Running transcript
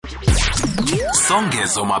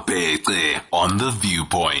Songezo Mapete on The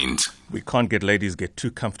Viewpoint. We can't get ladies get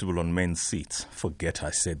too comfortable on men's seats. Forget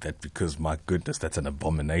I said that, because my goodness, that's an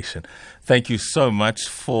abomination. Thank you so much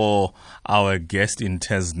for our guest in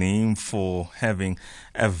Tasneem for having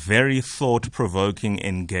a very thought-provoking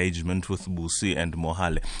engagement with Busi and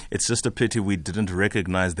Mohale. It's just a pity we didn't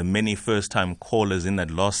recognize the many first-time callers in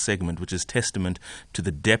that last segment, which is testament to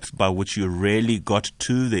the depth by which you really got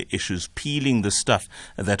to the issues, peeling the stuff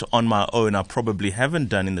that on my own I probably haven't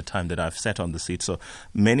done in the time that I've sat on the seat. So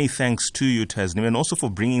many thanks to you, Tasneem, and also for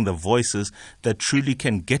bringing the voices that truly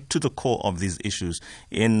can get to the core of these issues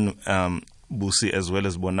in Busi as well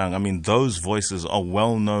as Bonang. I mean, those voices are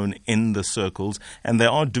well known in the circles, and they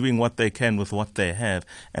are doing what they can with what they have.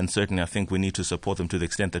 And certainly I think we need to support them to the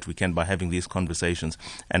extent that we can by having these conversations.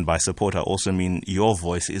 And by support, I also mean your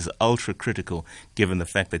voice is ultra critical, given the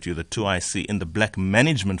fact that you're the 2IC in the Black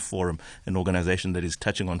Management Forum, an organization that is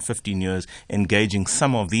touching on 15 years, engaging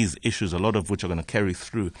some of these issues, a lot of which are going to carry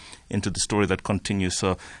through into the story that continues.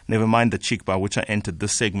 So never mind the cheek by which I entered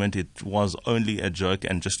this segment. It was only a joke,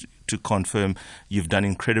 and just to confirm, you've done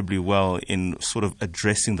incredibly well in sort of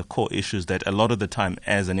addressing the core issues that a lot of the time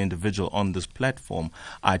as an individual on this platform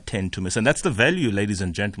I tend to miss. And that's the value, ladies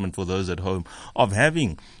and gentlemen, for those at home, of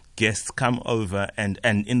having guests come over and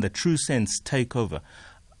in the true sense take over.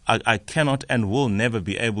 I cannot and will never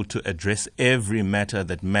be able to address every matter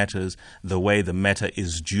that matters the way the matter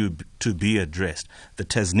is due to be addressed. The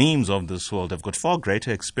Tasneems of this world have got far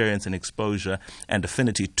greater experience and exposure and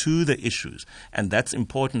affinity to the issues. And that's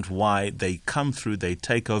important why they come through, they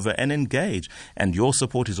take over and engage. And your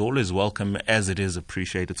support is always welcome, as it is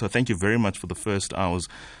appreciated. So thank you very much for the first hour's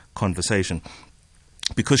conversation.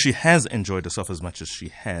 Because she has enjoyed herself as much as she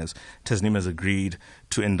has, Tasneem has agreed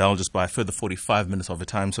to indulge us by a further 45 minutes of her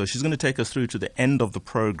time. So she's going to take us through to the end of the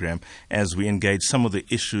program as we engage some of the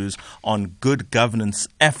issues on Good Governance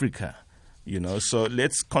Africa. So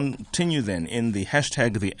let's continue then in the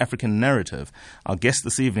hashtag The African Narrative. Our guest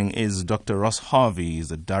this evening is Dr. Ross Harvey. He's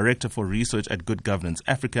the Director for Research at Good Governance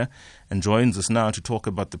Africa and joins us now to talk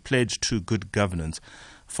about the pledge to good governance.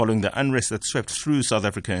 Following the unrest that swept through South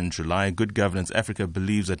Africa in July, Good Governance Africa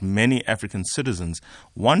believes that many African citizens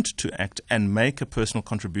want to act and make a personal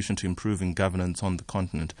contribution to improving governance on the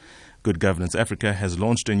continent. Good Governance Africa has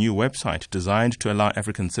launched a new website designed to allow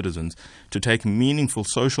African citizens to take meaningful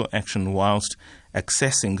social action whilst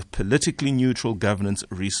accessing politically neutral governance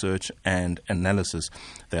research and analysis.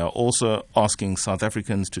 They are also asking South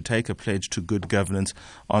Africans to take a pledge to good governance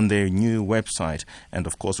on their new website. And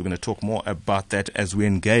of course, we're going to talk more about that as we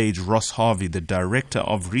engage Ross Harvey, the Director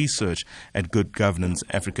of Research at Good Governance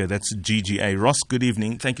Africa. That's GGA. Ross, good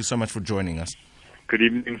evening. Thank you so much for joining us. Good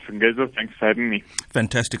evening, Songezo. Thanks for having me.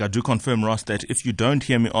 Fantastic. I do confirm, Ross, that if you don't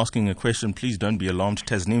hear me asking a question, please don't be alarmed.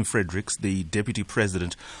 Tasneem Fredericks, the Deputy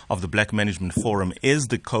President of the Black Management Forum, is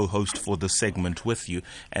the co-host for this segment with you,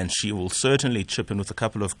 and she will certainly chip in with a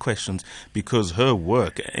couple of questions because her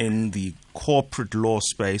work in the corporate law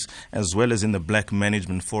space as well as in the Black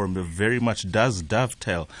Management Forum very much does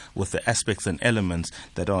dovetail with the aspects and elements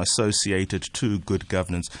that are associated to good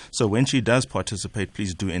governance. So when she does participate,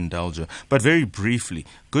 please do indulge her. But very briefly,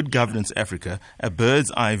 Good Governance Africa, a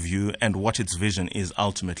bird's eye view and what its vision is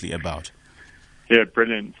ultimately about. Yeah,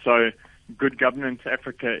 brilliant. So Good Governance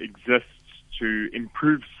Africa exists to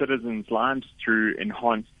improve citizens' lives through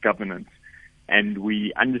enhanced governance. And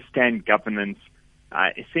we understand governance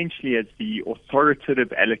essentially as the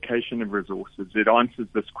authoritative allocation of resources. It answers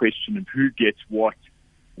this question of who gets what,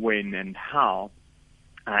 when, and how.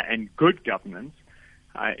 And good governance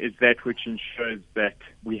is that which ensures that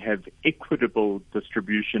we have equitable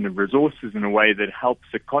distribution of resources in a way that helps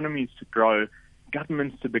economies to grow,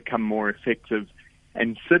 governments to become more effective,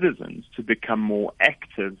 and citizens to become more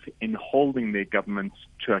active in holding their governments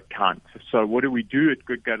to account. So what do we do at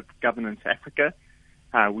Good Governance Africa?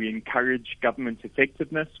 We encourage government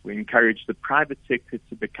effectiveness, we encourage the private sector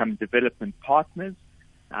to become development partners,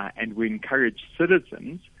 and we encourage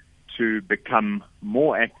citizens to become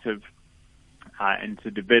more active and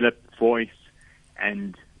to develop voice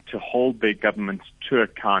and to hold their governments to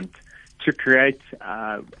account, to create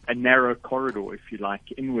a narrow corridor, if you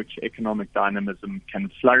like, in which economic dynamism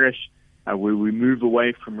can flourish, where we move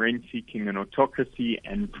away from rent-seeking and autocracy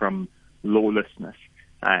and from lawlessness,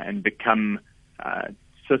 and become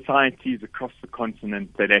societies across the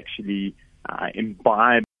continent that actually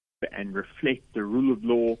imbibe and reflect the rule of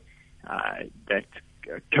law, that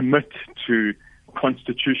commit to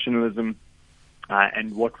constitutionalism,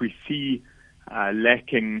 and what we see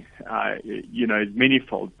lacking, is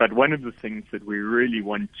manifold. But one of the things that we really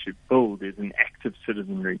want to build is an active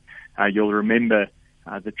citizenry. You'll remember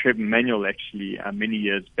The Trevor Manual actually, many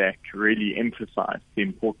years back, really emphasized the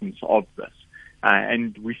importance of this.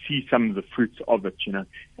 And we see some of the fruits of it,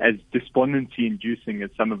 as despondency-inducing as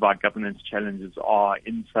some of our governance challenges are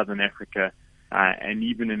in Southern Africa and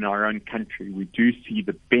even in our own country. We do see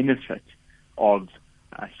the benefit of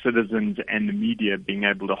citizens and the media being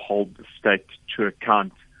able to hold the state to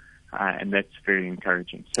account, and that's very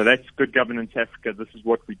encouraging. So that's Good Governance Africa. This is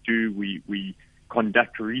what we do. We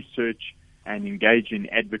conduct research and engage in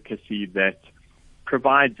advocacy that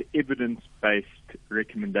provides evidence-based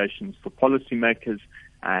recommendations for policymakers,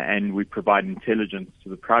 and we provide intelligence to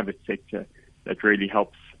the private sector that really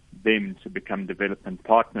helps them to become development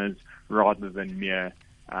partners rather than mere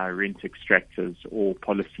rent extractors or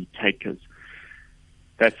policy takers.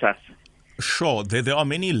 That's us. Sure. There are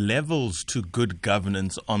many levels to good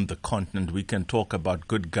governance on the continent. We can talk about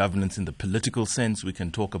good governance in the political sense. We can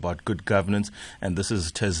talk about good governance, and this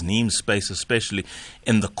is Tasneem's space, especially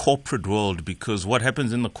in the corporate world, because what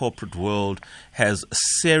happens in the corporate world has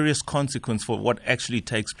serious consequence for what actually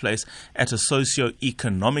takes place at a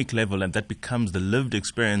socio-economic level, and that becomes the lived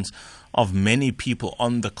experience of many people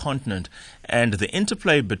on the continent. And the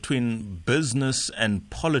interplay between business and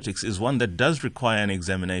politics is one that does require an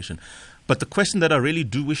examination. But the question that I really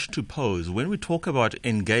do wish to pose, when we talk about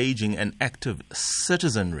engaging an active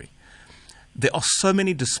citizenry, there are so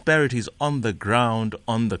many disparities on the ground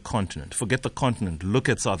on the continent. Forget the continent, look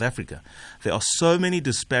at South Africa. There are so many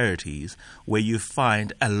disparities where you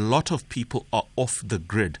find a lot of people are off the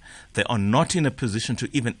grid. They are not in a position to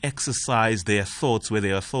even exercise their thoughts, where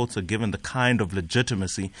their thoughts are given the kind of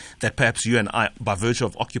legitimacy that perhaps you and I, by virtue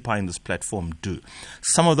of occupying this platform, do.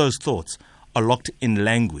 Some of those thoughts are locked in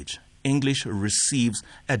language. English receives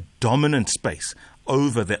a dominant space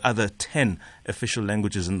over the other 10 official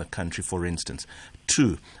languages in the country, for instance.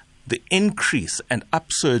 2, the increase and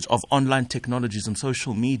upsurge of online technologies and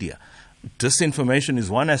social media. Disinformation is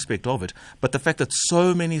one aspect of it, but the fact that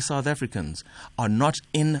so many South Africans are not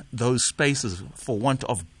in those spaces for want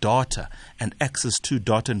of data and access to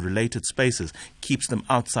data and related spaces keeps them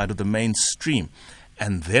outside of the mainstream.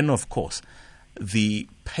 And then, of course, the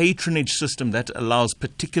patronage system that allows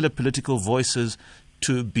particular political voices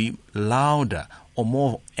to be louder or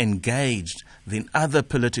more engaged than other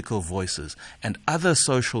political voices and other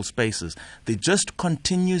social spaces. There just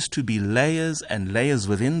continues to be layers and layers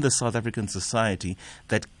within the South African society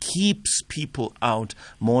that keeps people out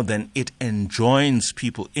more than it enjoins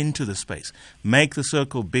people into the space. Make the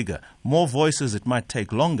circle bigger. More voices, it might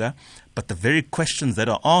take longer, but the very questions that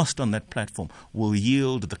are asked on that platform will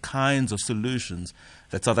yield the kinds of solutions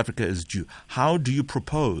that South Africa is due. How do you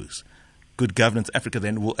propose Good Governance Africa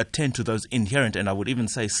then will attend to those inherent, and I would even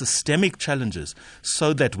say systemic challenges,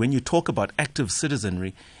 so that when you talk about active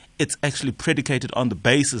citizenry, it's actually predicated on the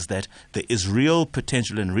basis that there is real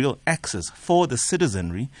potential and real access for the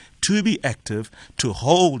citizenry to be active, to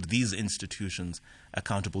hold these institutions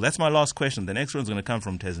accountable? That's my last question. The next one's going to come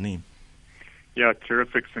from Tasneem. Yeah,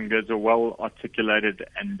 terrific, Singeza, well articulated,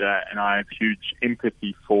 and I have huge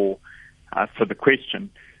empathy for the question.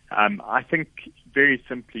 I think very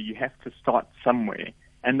simply you have to start somewhere,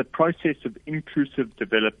 and the process of inclusive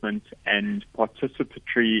development and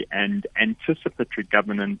participatory and anticipatory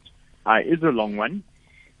governance is a long one,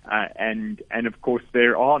 and of course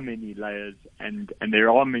there are many layers and there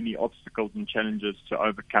are many obstacles and challenges to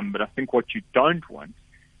overcome. But I think what you don't want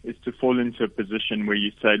is to fall into a position where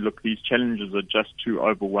you say, look, these challenges are just too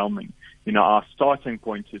overwhelming. Our starting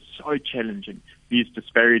point is so challenging. These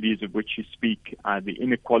disparities of which you speak, the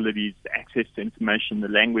inequalities, the access to information, the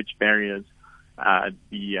language barriers,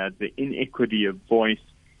 the inequity of voice,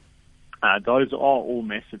 those are all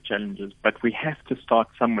massive challenges, but we have to start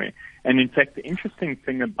somewhere. And in fact, the interesting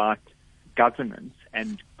thing about governance,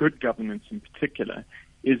 and good governance in particular,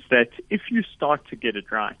 is that if you start to get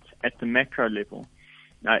it right at the macro level,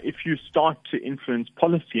 if you start to influence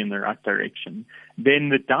policy in the right direction, then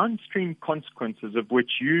the downstream consequences of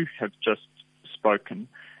which you have just spoken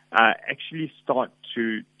actually start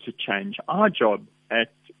to change. Our job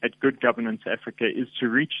at Good Governance Africa is to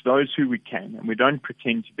reach those who we can, and we don't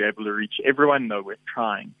pretend to be able to reach everyone, though we're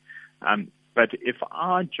trying. But if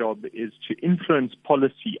our job is to influence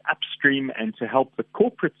policy upstream and to help the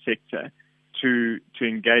corporate sector to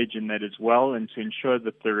engage in that as well, and to ensure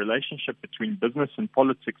that the relationship between business and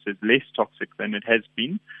politics is less toxic than it has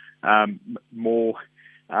been, more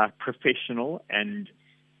professional and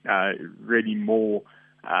really more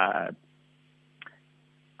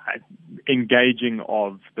engaging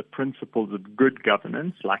of the principles of good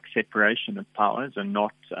governance, like separation of powers and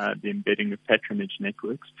not the embedding of patronage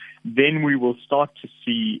networks, then we will start to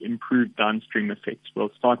see improved downstream effects.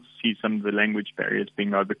 We'll start to see some of the language barriers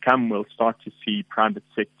being overcome. We'll start to see private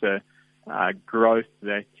sector growth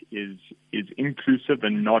that is inclusive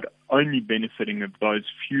and not only benefiting of those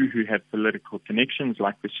few who have political connections,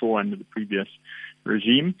 like we saw under the previous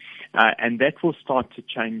regime, and that will start to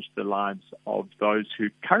change the lives of those who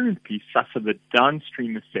currently suffer the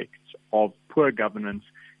downstream effects of poor governance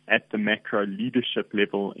at the macro leadership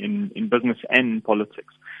level in business and in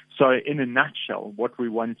politics. So in a nutshell, what we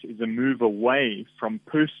want is a move away from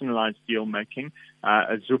personalized deal making,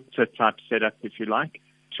 a Zupta type setup, if you like,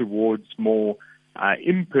 towards more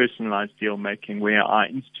impersonalized deal making, where our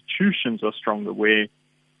institutions are stronger, where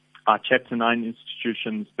our Chapter 9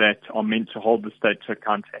 institutions that are meant to hold the state to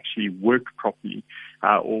account actually work properly,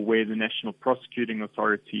 or where the National Prosecuting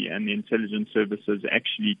Authority and the intelligence services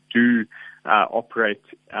actually do operate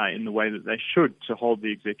in the way that they should to hold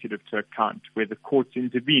the executive to account, where the courts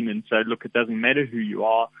intervene and say, look, it doesn't matter who you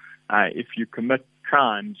are, if you commit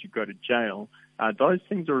crimes, you go to jail. Those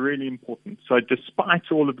things are really important. So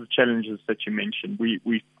despite all of the challenges that you mentioned,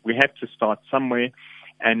 we have to start somewhere,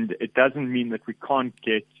 and it doesn't mean that we can't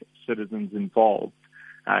get citizens involved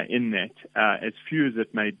in that, as few as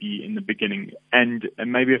it may be in the beginning. And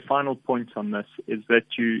maybe a final point on this is that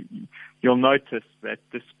you'll notice that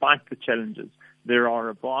despite the challenges, there are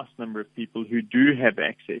a vast number of people who do have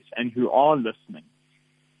access and who are listening.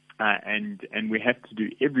 And we have to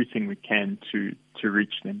do everything we can to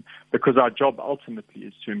reach them, because our job ultimately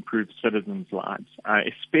is to improve citizens' lives,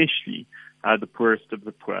 especially the poorest of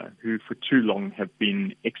the poor, who for too long have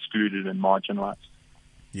been excluded and marginalized.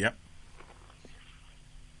 Yep.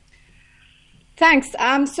 Thanks.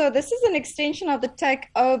 So this is an extension of the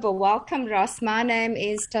takeover. Welcome, Ross. My name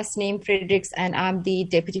is Tasneem Fredericks, and I'm the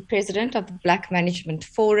Deputy President of the Black Management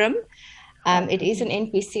Forum. It is an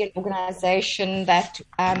NPC, an organization that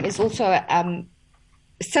is also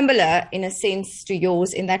similar in a sense to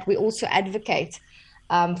yours, in that we also advocate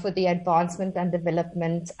for the advancement and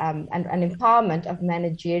development and empowerment of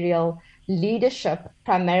managerial leadership,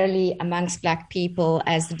 primarily amongst Black people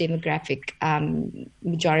as the demographic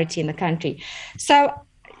majority in the country. So,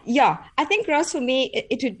 yeah, I think, Ross, for me,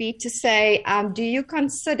 it would be to say, do you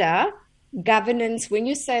consider governance, when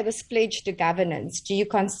you say this pledge to governance, do you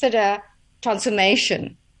consider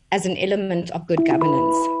transformation as an element of good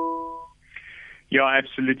governance? Yeah,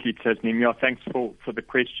 absolutely, Tasneem. Yeah, thanks for the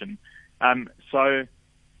question. So,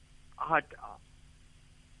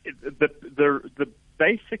 the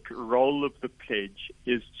basic role of the pledge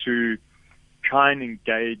is to try and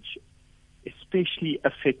engage especially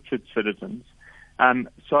affected citizens.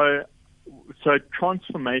 So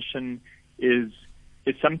transformation is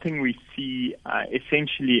something we see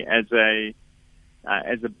essentially as a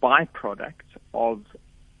byproduct of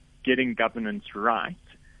getting governance right,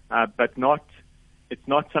 but it's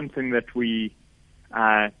not something that we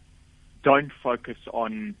don't focus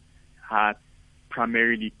on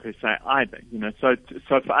primarily per se either. So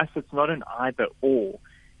for us, it's not an either or.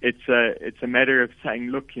 It's a matter of saying,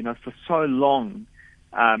 look, for so long,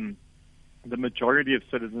 the majority of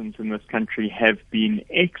citizens in this country have been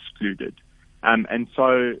excluded, and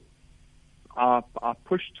so our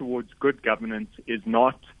push towards good governance is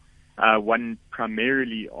not one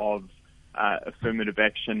primarily of affirmative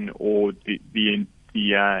action or the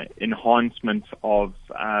enhancement of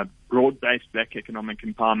broad-based Black economic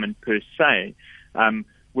empowerment per se.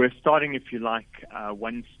 We're starting, if you like,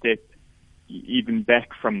 one step even back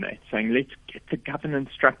from that, saying let's get the governance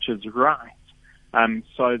structures right,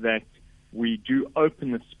 so that we do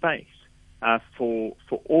open the space for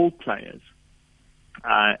all players,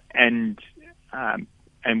 and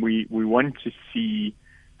we want to see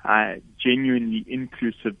genuinely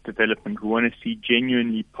inclusive development. We want to see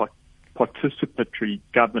genuinely participatory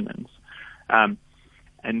governance,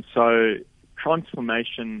 and so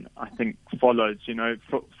transformation, I think, follows.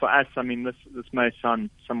 For us, I mean, this may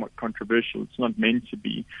sound somewhat controversial. It's not meant to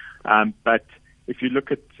be, but if you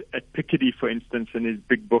look at Piketty, for instance, in his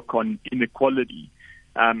big book on inequality,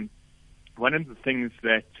 one of the things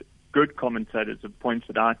that good commentators have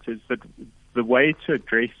pointed out is that the way to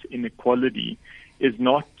address inequality is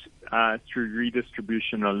not through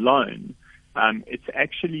redistribution alone. It's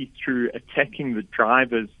actually through attacking the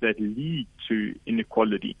drivers that lead to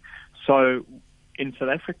inequality. So in South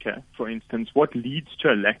Africa, for instance, what leads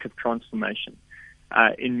to a lack of transformation?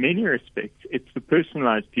 In many respects, it's the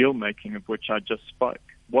personalized deal-making of which I just spoke.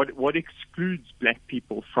 What excludes Black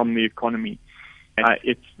people from the economy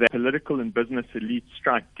It's the political and business elite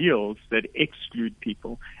strike deals that exclude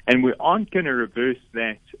people. And we aren't going to reverse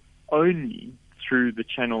that only through the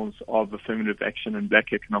channels of affirmative action and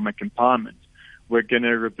black economic empowerment. We're going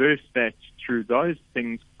to reverse that through those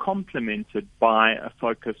things complemented by a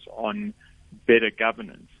focus on better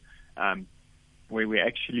governance, where we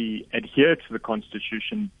actually adhere to the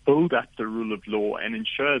Constitution, build up the rule of law, and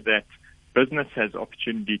ensure that business has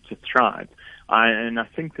opportunity to thrive. And I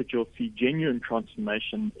think that you'll see genuine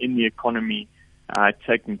transformation in the economy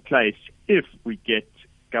taking place if we get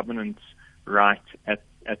governance right at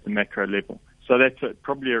the macro level. So that's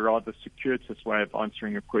probably a rather circuitous way of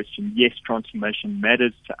answering a question. Yes, transformation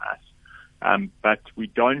matters to us, but we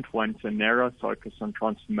don't want a narrow focus on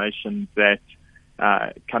transformation that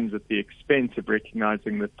comes at the expense of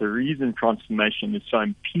recognizing that the reason transformation is so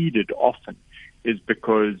impeded often is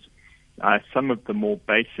because some of the more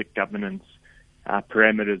basic governance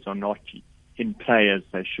parameters are not in play as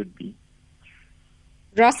they should be.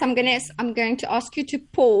 Ross, I'm going to ask you to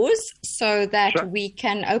pause so that Sure. we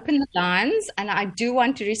can open the lines, and I do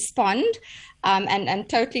want to respond and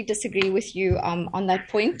totally disagree with you on that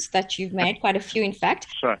point that you've made, quite a few in fact.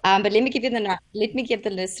 Sure. But let me give the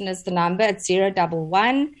listeners the number. It's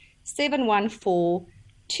 011 714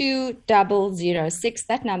 2006.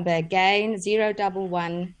 That number again,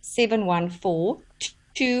 011 714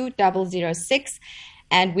 2006.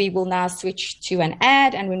 And we will now switch to an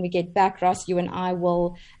ad. And when we get back, Ross, you and I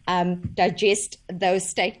will digest those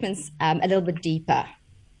statements a little bit deeper.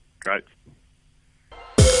 Great.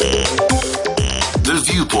 The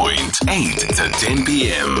Viewpoint, 8 to 10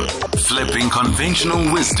 p.m. Flipping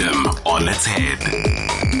conventional wisdom on its head.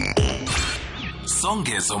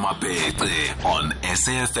 Songezo Mapete on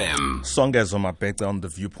SAFM. Songezo Mapete on The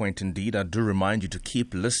Viewpoint indeed. I do remind you to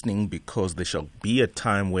keep listening because there shall be a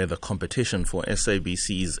time where the competition for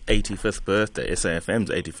SABC's 85th birthday,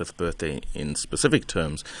 SAFM's 85th birthday in specific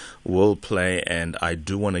terms, will play, and I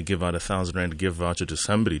do want to give out 1,000 Rand gift voucher to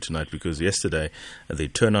somebody tonight because yesterday the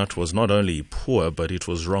turnout was not only poor, but it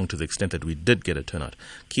was wrong to the extent that we did get a turnout.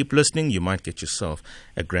 Keep listening, you might get yourself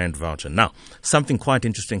a grand voucher. Now, something quite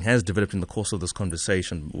interesting has developed in the course of this conversation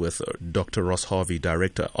with Dr. Ross Harvey,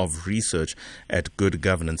 Director of Research at Good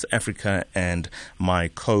Governance Africa, and my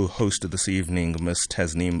co-host this evening, Ms.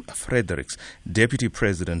 Tasneem Fredericks, Deputy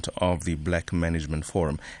President of the Black Management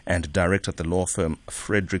Forum and Director at the law firm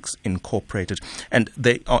Fredericks Incorporated. And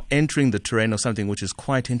they are entering the terrain of something which is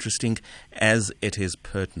quite interesting as it is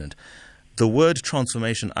pertinent. The word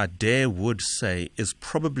transformation, I would say, is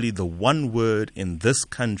probably the one word in this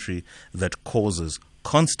country that causes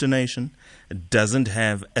consternation, doesn't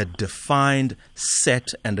have a defined,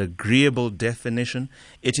 set and agreeable definition.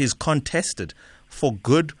 It is contested for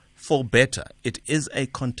good, for better. It is a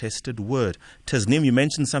contested word. Tasneem, you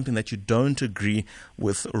mentioned something that you don't agree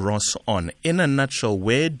with Ross on. In a nutshell,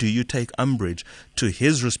 where do you take umbrage to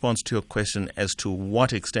his response to your question as to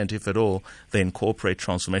what extent, if at all, they incorporate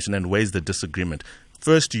transformation, and where's the disagreement?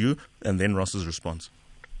 First you, and then Ross's response.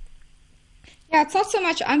 Yeah, it's not so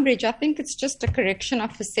much umbrage. I think it's just a correction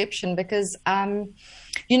of perception because,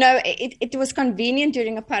 it was convenient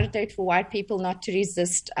during apartheid for white people not to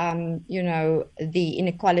resist, the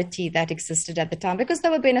inequality that existed at the time because they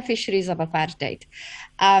were beneficiaries of apartheid.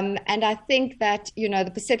 And I think that,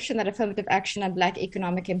 the perception that affirmative action and black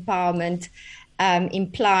economic empowerment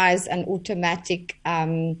implies an automatic,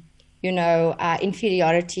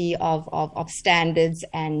 inferiority of standards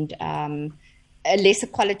and a lesser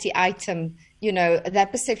quality item. That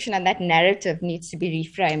perception and that narrative needs to be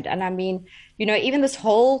reframed. And I mean, even this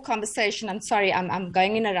whole conversation, I'm sorry, I'm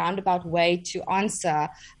going in a roundabout way to answer,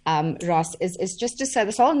 Ross, is just to say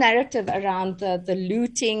this whole narrative around the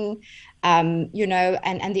looting, and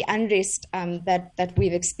the unrest that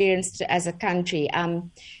we've experienced as a country.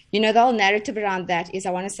 The whole narrative around that is,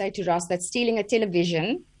 I want to say to Ross, that stealing a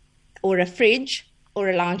television or a fridge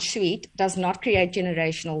or a lounge suite does not create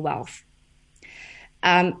generational wealth.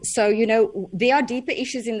 There are deeper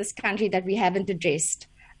issues in this country that we haven't addressed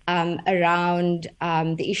around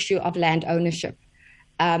the issue of land ownership,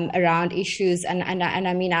 around issues. And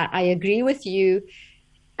I mean, I agree with you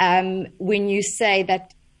when you say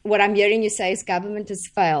that what I'm hearing you say is government has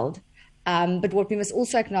failed. But what we must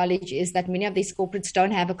also acknowledge is that many of these corporates don't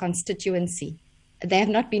have a constituency. They have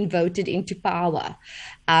not been voted into power.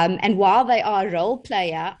 And while they are a role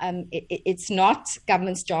player, it's not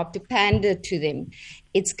government's job to pander to them.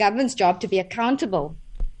 It's government's job to be accountable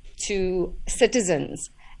to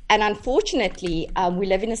citizens. And unfortunately, we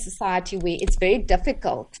live in a society where it's very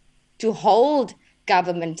difficult to hold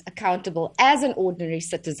government accountable as an ordinary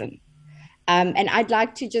citizen. And I'd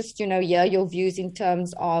like to just, hear your views in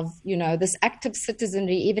terms of, this active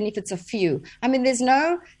citizenry, even if it's a few. I mean, there's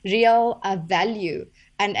no real value.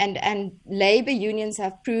 And labor unions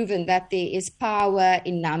have proven that there is power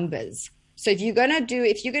in numbers. So if we're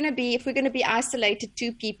going to be isolated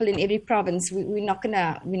 2 people in every province, there's not going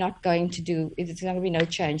to be no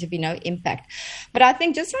change, there'll be no impact. But I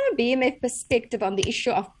think just from a BMF perspective on the issue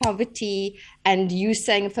of poverty and you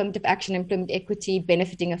saying affirmative action, employment equity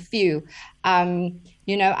benefiting a few, I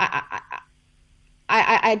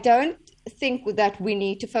don't think that we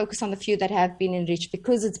need to focus on the few that have been enriched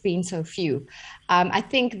because it's been so few. I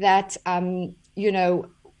think that,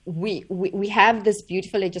 we have this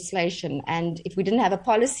beautiful legislation, and if we didn't have a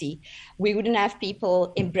policy, we wouldn't have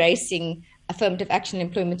people embracing affirmative action,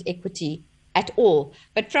 employment equity at all.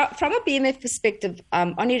 But from a BMF perspective,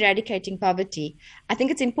 on eradicating poverty, I think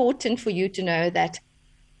it's important for you to know that,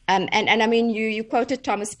 and I mean, you quoted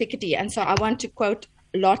Thomas Piketty, and so I want to quote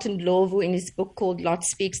Lot and Ndlovu in his book called Lot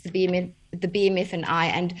Speaks, the BMF and I.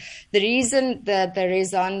 And the reason, the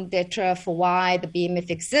raison d'etre for why the BMF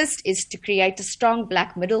exists is to create a strong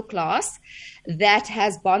black middle class that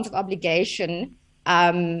has bonds of obligation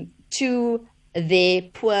to their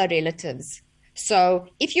poor relatives. So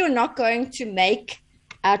if you're not going to make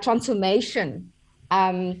transformation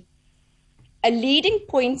a leading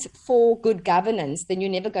point for good governance, then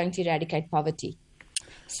you're never going to eradicate poverty.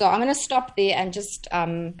 So I'm going to stop there and just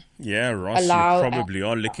Ross, you probably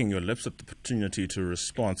are licking your lips at the opportunity to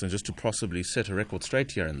respond and just to possibly set a record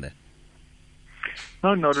straight here and there.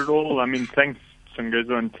 No, not at all. I mean, thanks,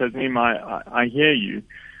 Songezo and Tasneem. I hear you.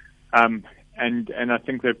 And I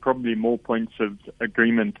think there are probably more points of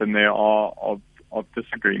agreement than there are of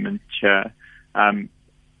disagreement here. And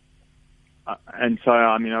so,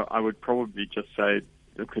 I mean, I would probably just say,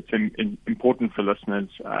 look, it's important for listeners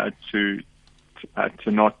to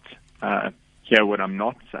not hear what I'm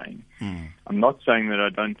not saying. I'm not saying that I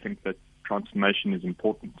don't think that transformation is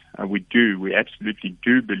important. We absolutely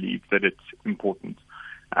do believe that it's important.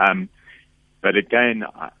 But again,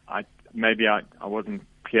 I wasn't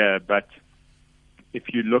clear, but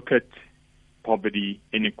if you look at poverty,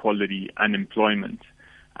 inequality, unemployment,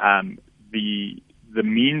 the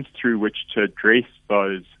means through which to address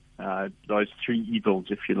those 3 evils,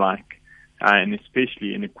 if you like, and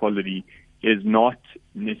especially inequality, is not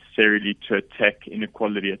necessarily to attack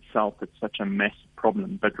inequality itself. It's such a massive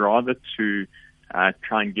problem, but rather to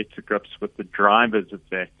try and get to grips with the drivers of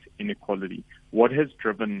that inequality. What has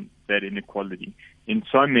driven that inequality? In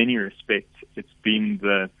so many respects, it's been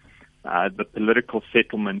the political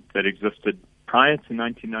settlement that existed prior to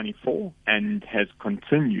 1994 and has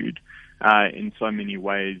continued in so many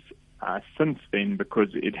ways since then, because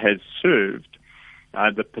it has served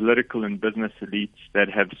the political and business elites that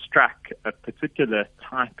have struck a particular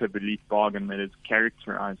type of elite bargain that has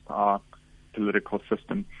characterized our political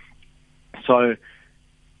system. So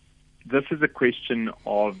this is a question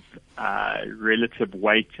of relative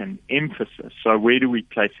weight and emphasis. So where do we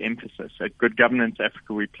place emphasis? At Good Governance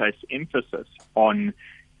Africa, we place emphasis on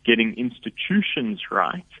getting institutions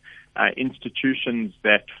right, institutions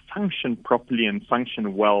that function properly and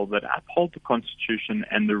function well, that uphold the Constitution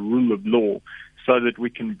and the rule of law, so that we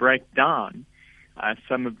can break down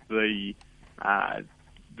some of the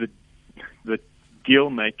deal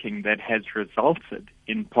making that has resulted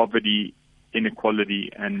in poverty,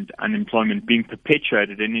 inequality, and unemployment being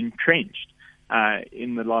perpetuated and entrenched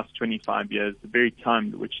in the last 25 years, the very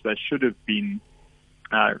time at which they should have been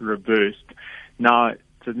reversed. Now,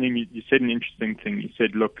 Tasneem, you said an interesting thing. You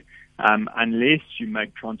said, look, unless you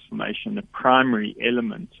make transformation a primary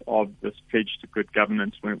element of this pledge to good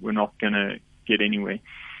governance, we're not going to get anywhere.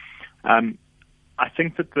 I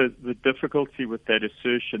think that the difficulty with that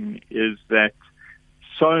assertion is that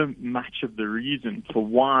so much of the reason for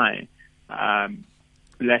why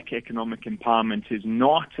black economic empowerment is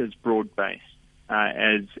not as broad-based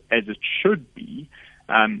as it should be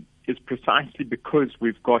is precisely because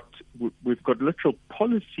we've got literal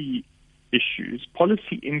policy issues,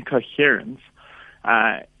 policy incoherence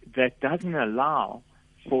that doesn't allow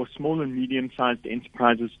for small and medium-sized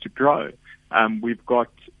enterprises to grow. We've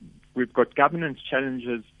got governance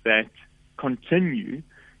challenges that continue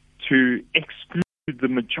to exclude the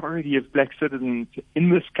majority of black citizens in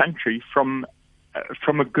this country from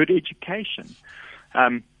a good education.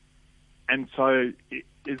 And so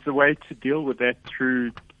is the way to deal with that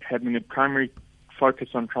through having a primary focus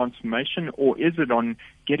on transformation, or is it on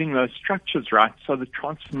getting those structures right so the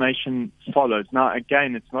transformation follows? Now,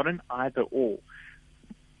 again, it's not an either or.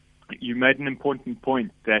 You made an important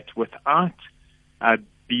point that without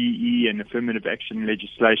BE and affirmative action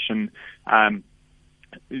legislation,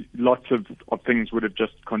 lots of things would have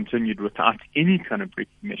just continued without any kind of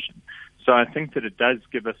recognition. So I think that it does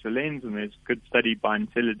give us a lens, and there's a good study by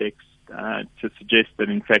Intellidex to suggest that,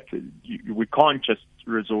 in fact, we can't just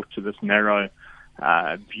resort to this narrow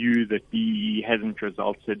view that BEE hasn't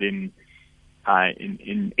resulted in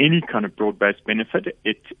any kind of broad-based benefit.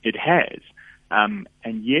 It has. And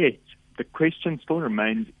yet, the question still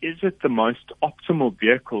remains, is it the most optimal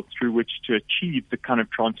vehicle through which to achieve the kind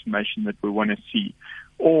of transformation that we want to see?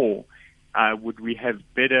 Or would we have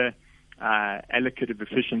better allocative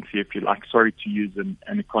efficiency, if you like, sorry to use an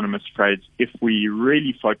economist phrase, if we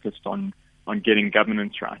really focused on getting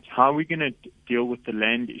governance right? How are we going to deal with the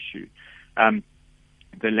land issue?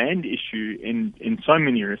 The land issue, in so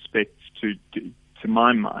many respects, to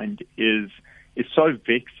my mind, is so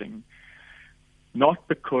vexing. Not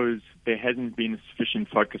because there hasn't been a sufficient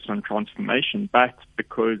focus on transformation, but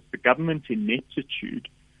because the government ineptitude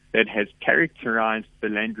that has characterized the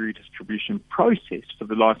land redistribution process for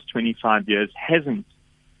the last 25 years hasn't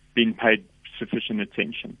been paid sufficient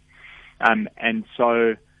attention. And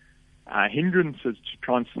so hindrances to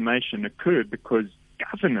transformation occur because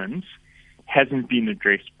governance hasn't been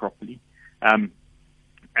addressed properly.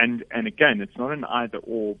 And again, it's not an either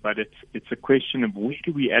or, but it's a question of where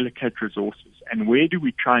do we allocate resources and where do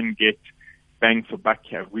we try and get bang for buck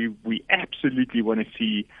here. We absolutely want to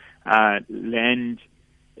see land,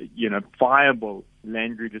 viable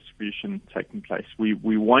land redistribution taking place.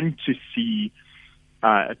 We want to see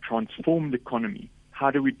a transformed economy.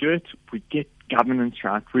 How do we do it? We get governance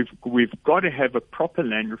right. We've got to have a proper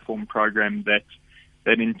land reform program that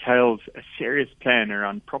entails a serious plan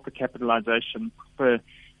around proper capitalization, proper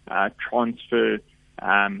transfer.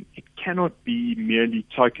 It cannot be merely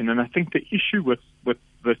token. And I think the issue with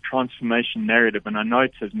the transformation narrative, and I know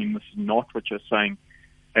it says, this is not what you're saying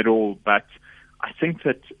at all, but I think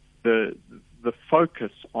that the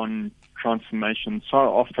focus on transformation so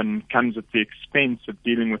often comes at the expense of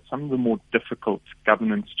dealing with some of the more difficult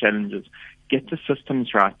governance challenges. Get the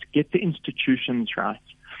systems right, get the institutions right,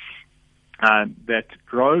 that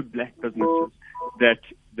grow black businesses,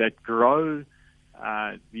 that grow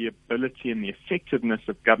the ability and the effectiveness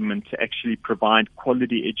of government to actually provide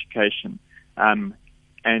quality education.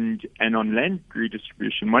 And on land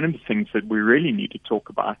redistribution, one of the things that we really need to talk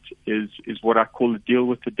about is what I call a deal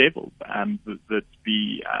with the devil. The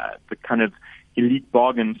kind of elite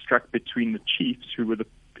bargain struck between the chiefs, who were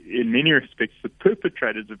in many respects the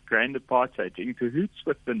perpetrators of grand apartheid, in cahoots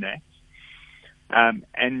with the Nats, and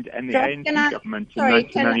the ANC government in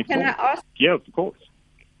 1994. Can I ask? Yeah, of course.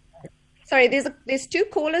 Sorry, there's two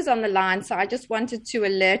callers on the line, so I just wanted to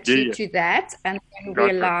alert you to that, and then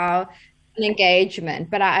we allow an engagement.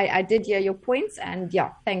 But I did hear your points, and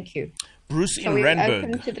thank you. Bruce in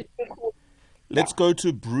Randburg. Let's go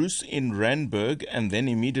to Bruce in Randburg, and then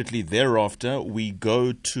immediately thereafter we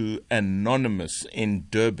go to Anonymous in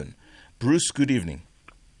Durban. Bruce, good evening.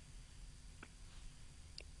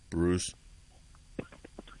 Bruce.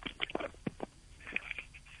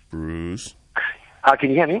 Can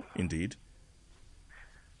you hear me? Indeed.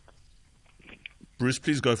 Bruce,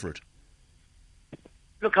 please go for it.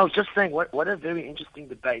 Look, I was just saying, what a very interesting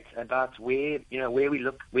debate about where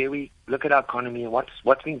we look at our economy and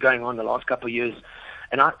what's been going on the last couple of years.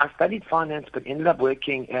 And I studied finance, but ended up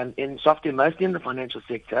working in software, mostly in the financial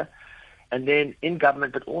sector, and then in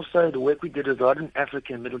government. But also the work we did was a lot in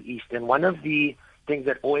Africa and Middle East. And one of the things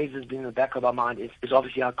that always has been in the back of our mind is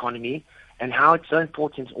obviously our economy and how it's so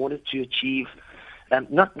important in order to achieve.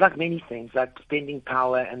 Not like many things, like spending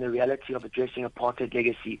power and the reality of addressing apartheid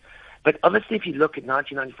legacy. But obviously, if you look at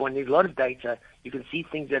 1994, and there's a lot of data, you can see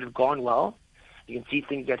things that have gone well, you can see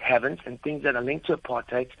things that haven't, and things that are linked to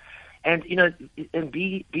apartheid. And, and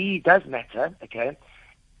B does matter, okay?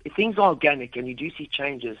 Things are organic, and you do see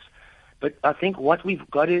changes. But I think what we've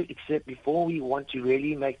got to accept before we want to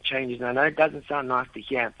really make changes, and I know it doesn't sound nice to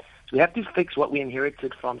hear, so we have to fix what we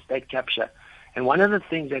inherited from state capture. And one of the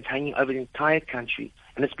things that's hanging over the entire country,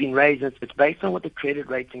 and it's been raised, it's based on what the credit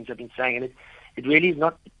ratings have been saying, and it really is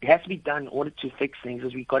not, it has to be done in order to fix things,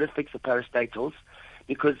 is we've got to fix the parastatals,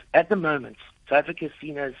 because at the moment, South Africa is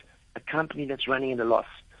seen as a company that's running in a loss.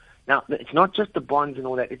 Now, it's not just the bonds and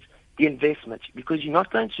all that, it's the investment, because you're not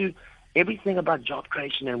going to, everything about job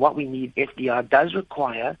creation and what we need, FDR, does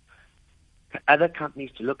require other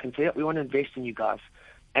companies to look and say, we want to invest in you guys.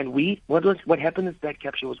 And what happened in state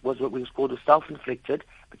capture was what was called a self-inflicted.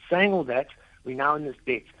 But saying all that, we're now in this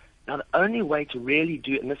debt. Now, the only way to really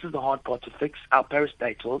do it, and this is the hard part, to fix our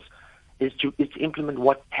parastatals, is to implement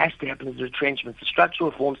what has to happen as retrenchments. The structural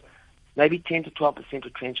reforms, maybe 10 to 12%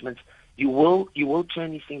 retrenchments. You will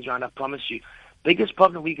turn these things around, I promise you. Biggest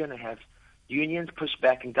problem we're going to have, unions push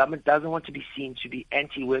back, and government doesn't want to be seen to be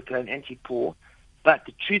anti-worker and anti-poor. But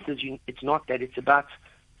the truth is, it's not that. It's about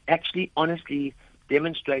actually, honestly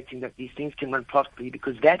demonstrating that these things can run profitably,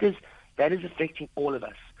 because that is affecting all of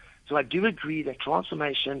us. So I do agree that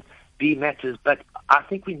transformation matters, but I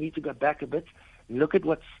think we need to go back a bit and look at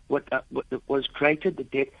what was created, the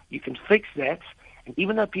debt. You can fix that, and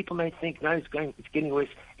even though people may think, no, it's getting worse,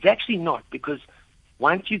 it's actually not, because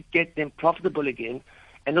once you get them profitable again,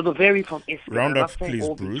 and it'll vary from Eskom. Round up, please,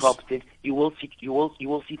 Bruce. You will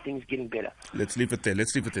see things getting better. Let's leave it there.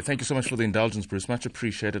 Thank you so much for the indulgence, Bruce. Much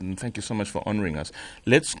appreciated, and thank you so much for honouring us.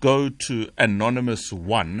 Let's go to Anonymous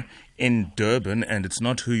 1 in Durban, and it's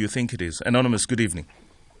not who you think it is. Anonymous, good evening.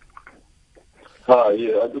 Hi,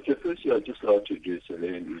 yeah. Okay, firstly, I'd just like to address the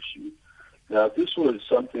land issue. Now, this was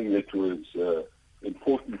something that was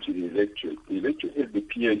important to the electorate. The electorate had the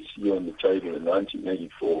PAC on the table in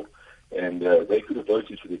 1984, and they could have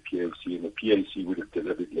voted for the PAC, and the PAC would have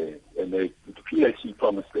delivered land. And the PAC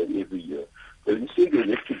promised that every year. But instead, the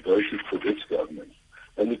electorate voted for this government.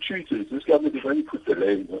 And the truth is, this government has only put the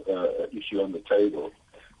land issue on the table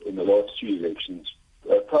in the last 2 elections.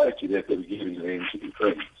 Prior to that, they were giving land to the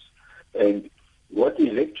friends. And what the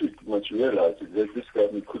electorate must realize is that this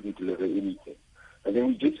government couldn't deliver anything. And then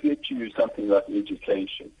we just get to something like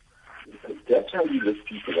education. That's how you lift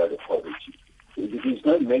people out of poverty. There's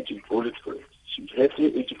no magic bullet for it. You have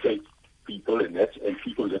to educate people, and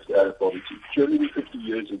people lift out of poverty. 250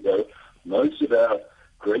 years ago, most of our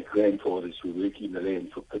great-grandfathers were working the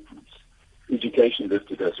land for pittance. Education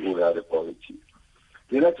lifted us all out of poverty.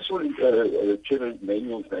 Then I just wanted, Trevor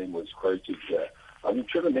Manuel's name was quoted here. I mean,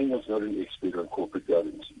 Trevor Manuel's not an expert on corporate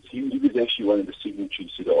governance. He was actually one of the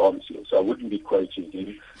signatories to the arms deal, so I wouldn't be quoting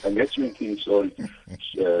him, and that's when things started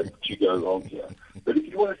to go wrong here. But if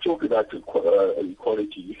you want to talk about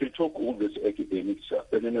equality, you can talk all this academic stuff,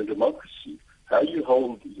 but in a democracy, how you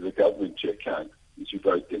hold the government to account is you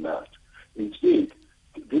vote them out. Instead,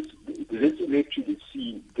 this electorate has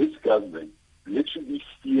seen this government literally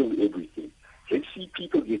steal everything. They see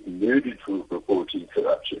people get murdered for reporting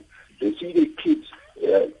corruption. They see their kids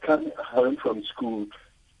come home from school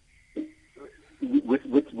with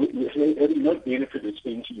having not benefited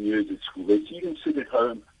spending years at school. They see them sit at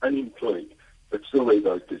home unemployed, but still they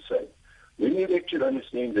vote the same. When the electorate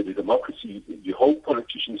understands that in democracy, you hold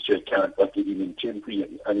politicians to account by giving them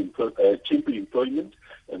temporary employment,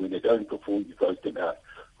 and when they don't perform, you vote them out.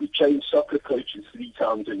 We change soccer coaches 3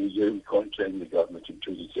 times in a year. We can't change the government in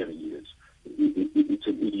 27 years. It's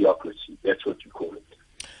an idiocracy. That's what you call it.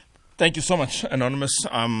 Thank you so much, Anonymous.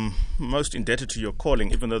 I'm most indebted to your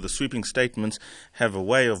calling, even though the sweeping statements have a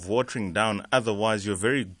way of watering down otherwise your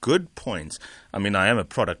very good points. I mean, I am a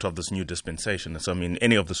product of this new dispensation. So, I mean,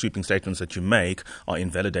 any of the sweeping statements that you make are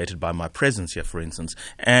invalidated by my presence here, for instance,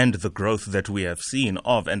 and the growth that we have seen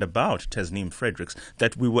of and about Tasneem Fredericks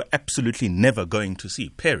that we were absolutely never going to see,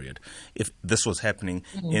 period, if this was happening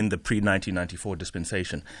in the pre-1994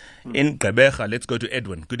 dispensation. In Gqeberha, let's go to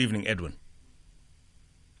Edwin. Good evening, Edwin.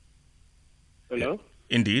 Hello?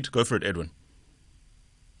 Indeed. Go for it, Edwin.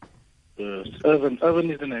 Irvin. Irvin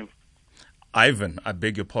is the name. Ivan. I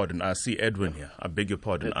beg your pardon. I see Edwin here. I beg your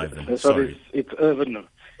pardon, Ivan. Sorry. It's Irvin.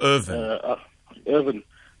 Irvin. Irvin.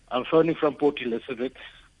 I'm phoning from Port Elizabeth.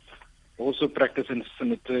 Also practicing as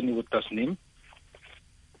an attorney with Tasneem.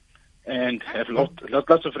 And have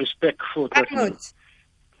lots of respect for Tasneem.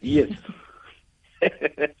 Yes.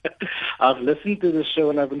 I've listened to the show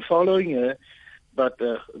and I've been following her. But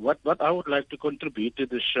what I would like to contribute to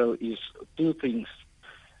the show is 2 things.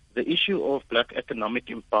 The issue of black economic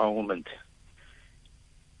empowerment,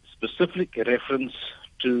 specific reference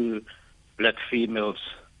to black females.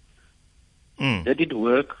 Did it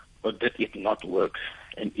work or did it not work?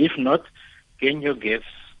 And if not, can your guests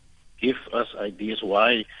give us ideas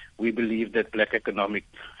why we believe that black economic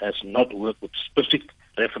has not worked with specific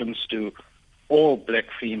reference to all black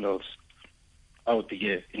females out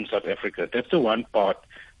here in South Africa? That's the one part.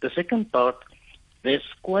 The second part, there's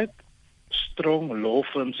quite strong law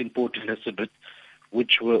firms in Port Elizabeth,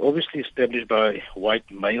 which were obviously established by white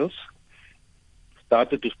males,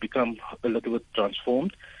 started to become a little bit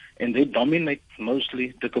transformed, and they dominate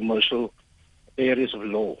mostly the commercial areas of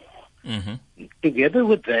law. Together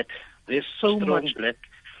with that, there's so much black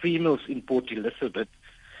females in Port Elizabeth,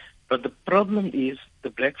 but the problem is the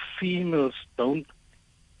black females don't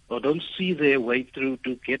see their way through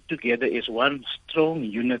to get together as one strong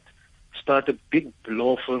unit, start a big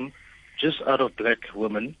law firm just out of black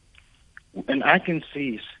women. And I can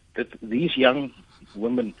see that these young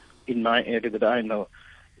women in my area that I know,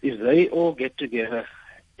 if they all get together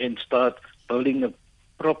and start building a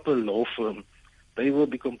proper law firm, they will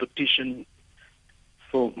be competition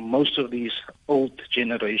for most of these old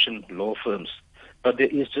generation law firms. But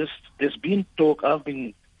there's been talk, I've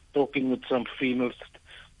been talking with some females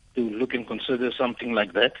to look and consider something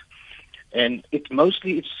like that. And it's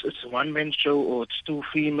a one-man show, or it's two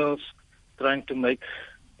females trying to make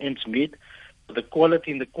ends meet. The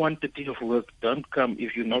quality and the quantity of work don't come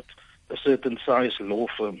if you're not a certain size law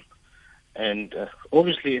firm. And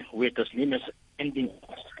obviously, where Tasneem is ending,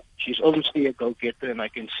 she's obviously a go-getter, and I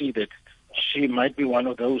can see that she might be one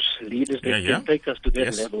of those leaders that can take us to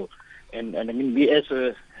that level. And I mean, me as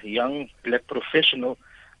a young black professional,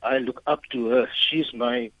 I look up to her. She's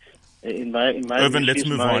my... Irvin, let's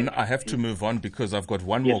move on. I have to move on because I've got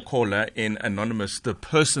one more caller in Anonymous. The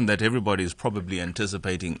person that everybody is probably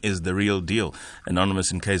anticipating is the real deal.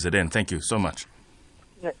 Anonymous in KZN. Thank you so much.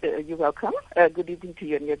 You're welcome. Good evening to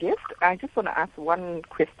you and your guest. I just want to ask one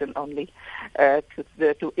question only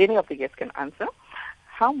to any of the guests can answer.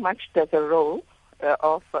 How much does the role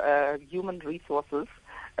of human resources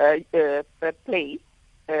play,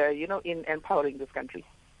 in empowering this country?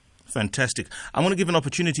 Fantastic. I want to give an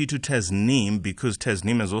opportunity to Tasneem because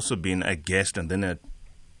Tasneem has also been a guest and then a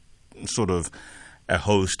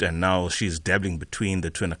host, and now she's dabbling between the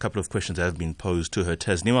two, and a couple of questions have been posed to her.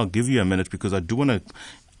 Tasneem, I'll give you a minute because I do want to,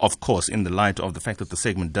 of course, in the light of the fact that the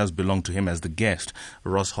segment does belong to him as the guest,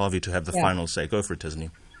 Ross Harvey, to have the final say. Go for it,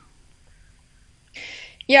 Tasneem.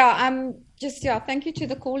 Thank you to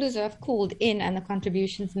the callers who have called in and the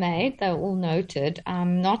contributions made. They're all noted.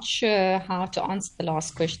 I'm not sure how to answer the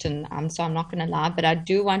last question, so I'm not going to lie, but I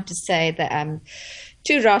do want to say that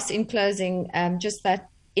to Ross in closing, just that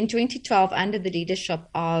in 2012, under the leadership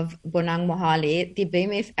of Bonang Mohale, the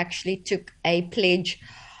BMF actually took a pledge,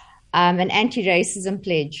 an anti-racism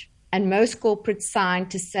pledge, and most corporates signed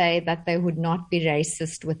to say that they would not be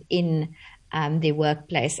racist within their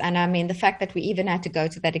workplace. And I mean, the fact that we even had to go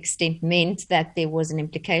to that extent meant that there was an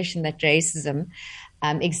implication that racism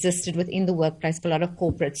existed within the workplace for a lot of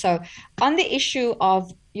corporates. So on the issue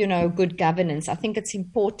of, good governance, I think it's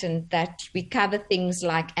important that we cover things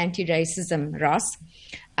like anti-racism, Ross,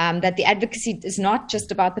 that the advocacy is not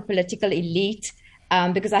just about the political elite,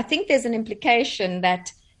 because I think there's an implication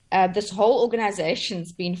that this whole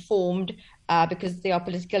organization's been formed because they are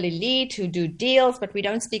political elite who do deals, but we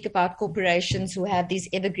don't speak about corporations who have these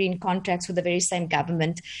evergreen contracts with the very same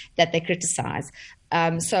government that they criticize.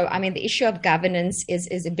 So, I mean, the issue of governance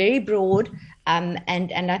is very broad, and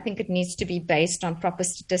I think it needs to be based on proper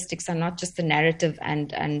statistics and not just the narrative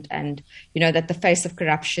and that the face of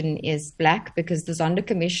corruption is black, because the Zondo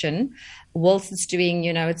Commission, whilst it's doing,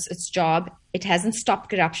 its job, it hasn't stopped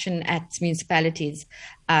corruption at municipalities.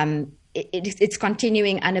 It's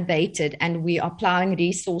continuing unabated, and we are plowing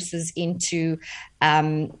resources into,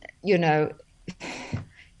 into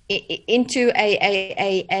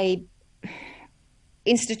a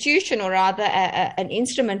institution, or rather an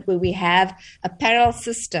instrument where we have a parallel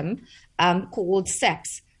system called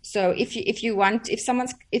SAPS. So if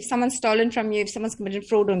someone's stolen from you, if someone's committed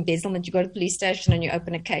fraud or embezzlement, you go to the police station and you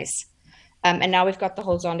open a case. And now we've got the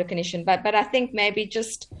whole Zondo Commission. But I think maybe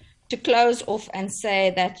just to close off and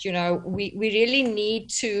say that, we really need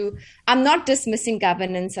to, I'm not dismissing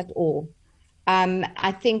governance at all.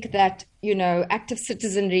 I think that, active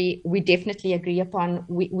citizenry, we definitely agree upon.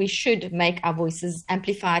 We should make our voices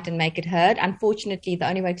amplified and make it heard. Unfortunately, the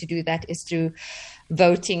only way to do that is through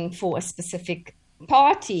voting for a specific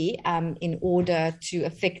party in order to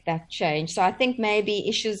affect that change. So I think maybe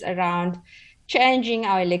issues around changing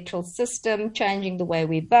our electoral system, changing the way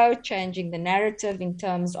we vote, changing the narrative in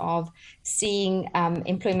terms of seeing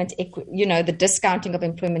employment equity, the discounting of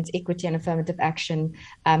employment equity and affirmative action,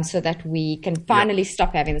 so that we can finally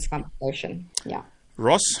stop having this conversation. Yeah.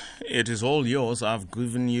 Ross, it is all yours. I've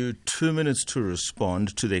given you 2 minutes to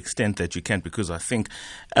respond to the extent that you can, because I think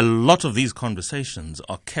a lot of these conversations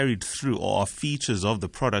are carried through or are features of the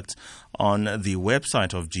product on the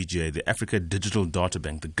website of GGA, the Africa Digital Data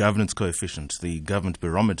Bank, the governance coefficient, the government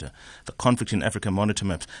barometer, the conflict in Africa monitor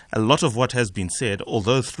maps. A lot of what has been said,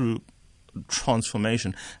 although through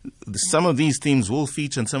transformation, some of these themes will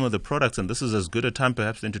feature in some of the products, and this is as good a time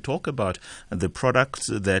perhaps then to talk about the products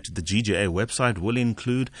that the GGA website will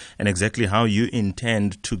include and exactly how you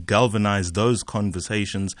intend to galvanize those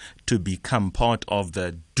conversations to become part of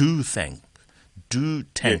the do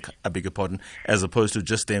tank, I beg your pardon, as opposed to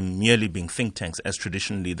just them merely being think tanks as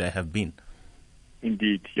traditionally they have been.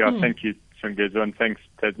 Indeed. Thank you, Songezo, and thanks,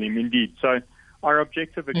 Tasneem. Indeed. So our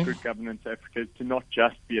objective at Good Governance Africa is to not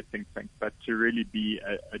just be a think tank, but to really be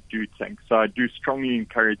a do tank. So I do strongly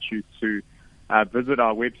encourage you to visit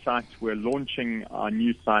our website. We're launching our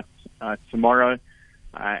new site tomorrow.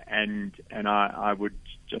 and I would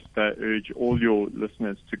just urge all your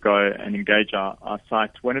listeners to go and engage our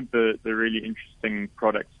site. One of the really interesting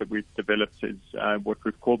products that we've developed is what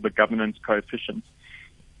we've called the governance coefficient,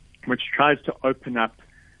 which tries to open up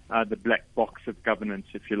the black box of governance,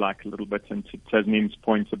 if you like, a little bit into Tasneem's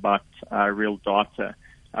point about real data.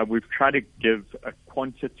 We've tried to give a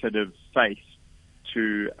quantitative face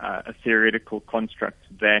to a theoretical construct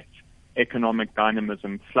that economic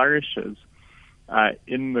dynamism flourishes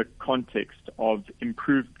in the context of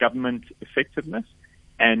improved government effectiveness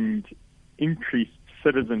and increased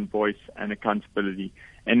citizen voice and accountability.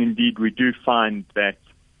 And indeed, we do find that,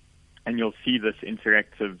 and you'll see this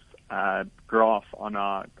interactive graph on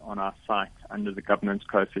our site under the governance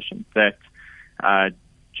coefficient, that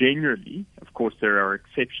generally, of course, there are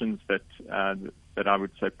exceptions that I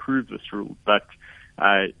would say prove this rule, but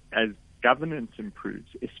as governance improves,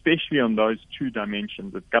 especially on those two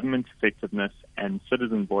dimensions of government effectiveness and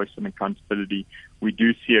citizen voice and accountability, we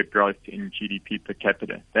do see a growth in GDP per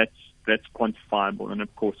capita. That's quantifiable, and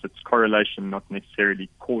of course, it's correlation, not necessarily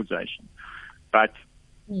causation. But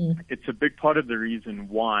it's a big part of the reason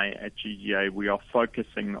why at GGA we are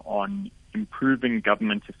focusing on improving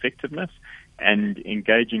government effectiveness and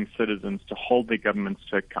engaging citizens to hold their governments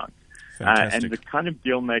to account. And the kind of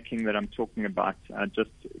deal making that I'm talking about,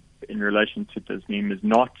 just in relation to Tasneem, is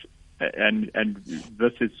not, and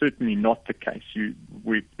this is certainly not the case.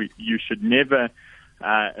 You should never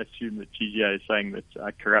assume that GGA is saying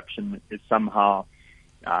that corruption is somehow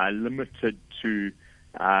limited to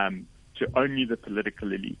only the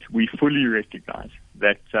political elite. We fully recognize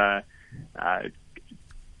that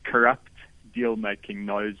corrupt deal making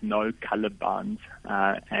knows no color bounds,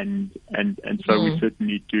 and so we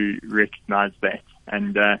certainly do recognize that,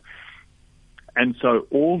 and so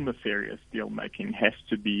all nefarious deal making has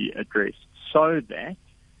to be addressed so that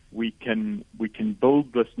we can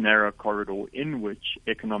build this narrow corridor in which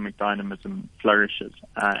economic dynamism flourishes,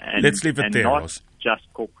 and let's leave it there, not Ross. Just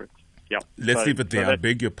corporate. Yeah. Let's leave it there. I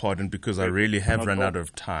beg your pardon because I really have run out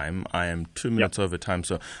of time. I am 2 minutes over time.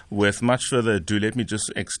 So with much further ado, let me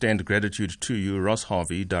just extend gratitude to you, Ross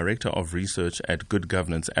Harvey, Director of Research at Good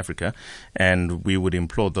Governance Africa. And we would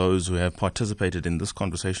implore those who have participated in this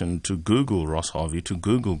conversation to Google Ross Harvey, to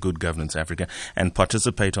Google Good Governance Africa, and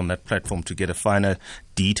participate on that platform to get a finer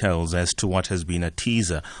details as to what has been a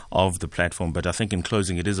teaser of the platform. But I think in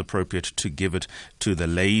closing, it is appropriate to give it to the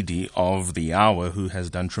lady of the hour who has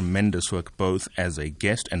done tremendous work both as a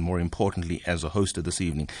guest and more importantly as a host of this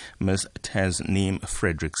evening, Ms. Tasneem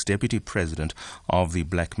Fredericks, Deputy President of the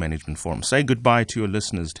Black Management Forum. Say goodbye to your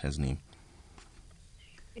listeners, Tasneem.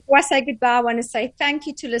 Before I say goodbye, I want to say thank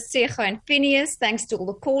you to Lesego and Phineas. Thanks to all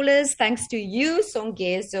the callers. Thanks to you,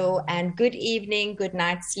 Songezo. And good evening, good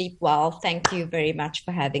night, sleep well. Thank you very much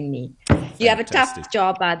for having me. You have a tough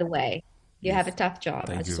job, by the way. You have a tough job.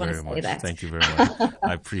 I just want to say that. Thank you very much.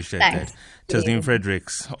 I appreciate that. Tasneem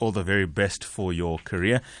Fredericks, all the very best for your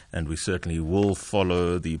career, and we certainly will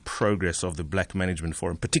follow the progress of the Black Management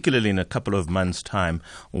Forum, particularly in a couple of months' time,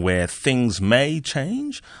 where things may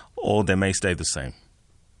change or they may stay the same.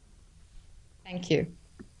 Thank you.